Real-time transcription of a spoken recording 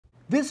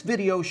This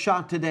video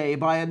shot today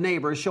by a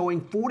neighbor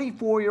showing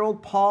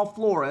 44-year-old Paul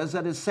Flores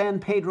at his San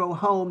Pedro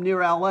home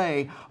near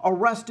L.A.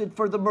 arrested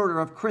for the murder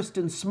of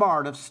Kristin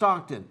Smart of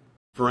Stockton.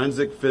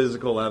 Forensic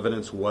physical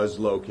evidence was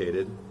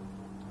located,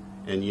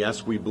 and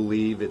yes, we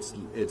believe it's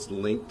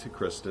linked to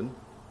Kristin.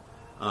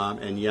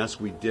 And yes,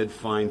 we did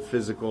find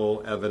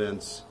physical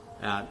evidence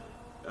at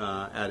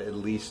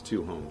least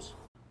 2 homes.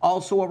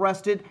 Also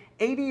arrested,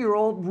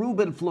 80-year-old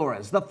Ruben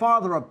Flores, the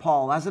father of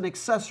Paul, as an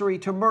accessory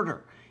to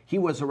murder. He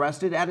was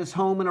arrested at his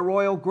home in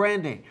Arroyo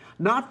Grande,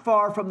 not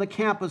far from the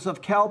campus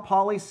of Cal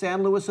Poly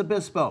San Luis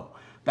Obispo.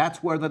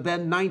 That's where the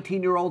then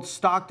 19-year-old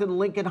Stockton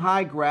Lincoln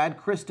High grad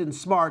Kristin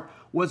Smart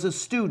was a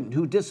student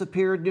who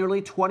disappeared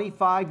nearly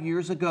 25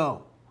 years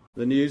ago.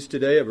 The news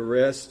today of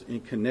arrest in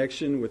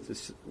connection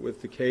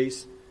with the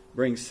case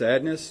brings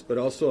sadness, but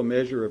also a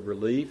measure of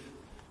relief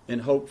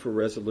and hope for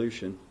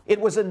resolution.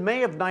 It was in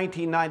May of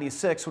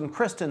 1996 when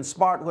Kristin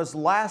Smart was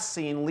last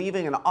seen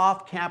leaving an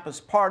off-campus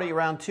party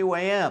around 2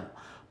 a.m.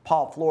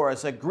 Paul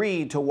Flores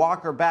agreed to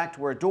walk her back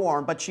to her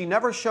dorm, but she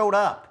never showed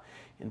up.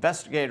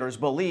 Investigators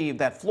believe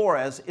that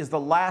Flores is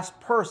the last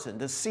person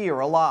to see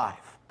her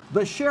alive.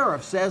 The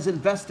sheriff says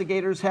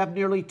investigators have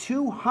nearly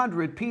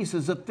 200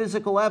 pieces of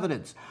physical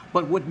evidence,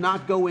 but would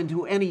not go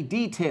into any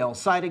detail,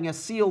 citing a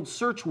sealed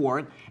search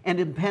warrant and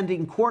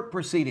impending court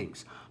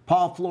proceedings.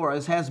 Paul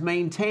Flores has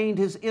maintained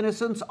his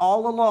innocence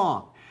all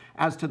along.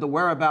 As to the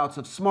whereabouts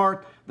of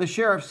Smart, the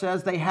sheriff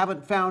says they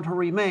haven't found her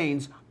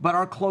remains, but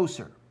are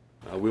closer.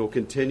 We will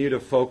continue to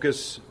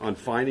focus on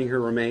finding her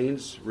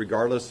remains,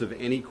 regardless of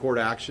any court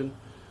action.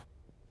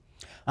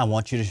 I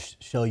want you to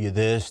show you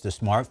this. The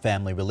Smart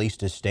family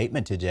released a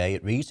statement today.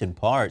 It reads in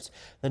parts,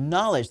 the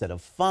knowledge that a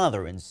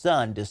father and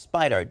son,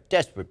 despite our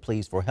desperate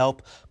pleas for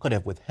help, could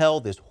have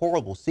withheld this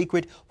horrible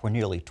secret for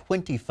nearly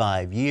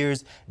 25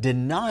 years,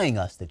 denying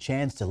us the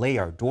chance to lay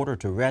our daughter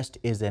to rest,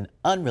 is an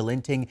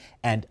unrelenting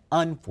and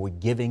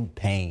unforgiving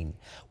pain.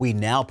 We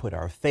now put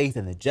our faith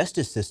in the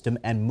justice system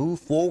and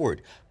move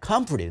forward,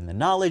 comforted in the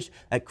knowledge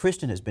that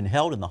Kristin has been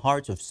held in the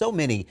hearts of so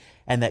many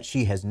and that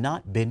she has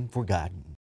not been forgotten.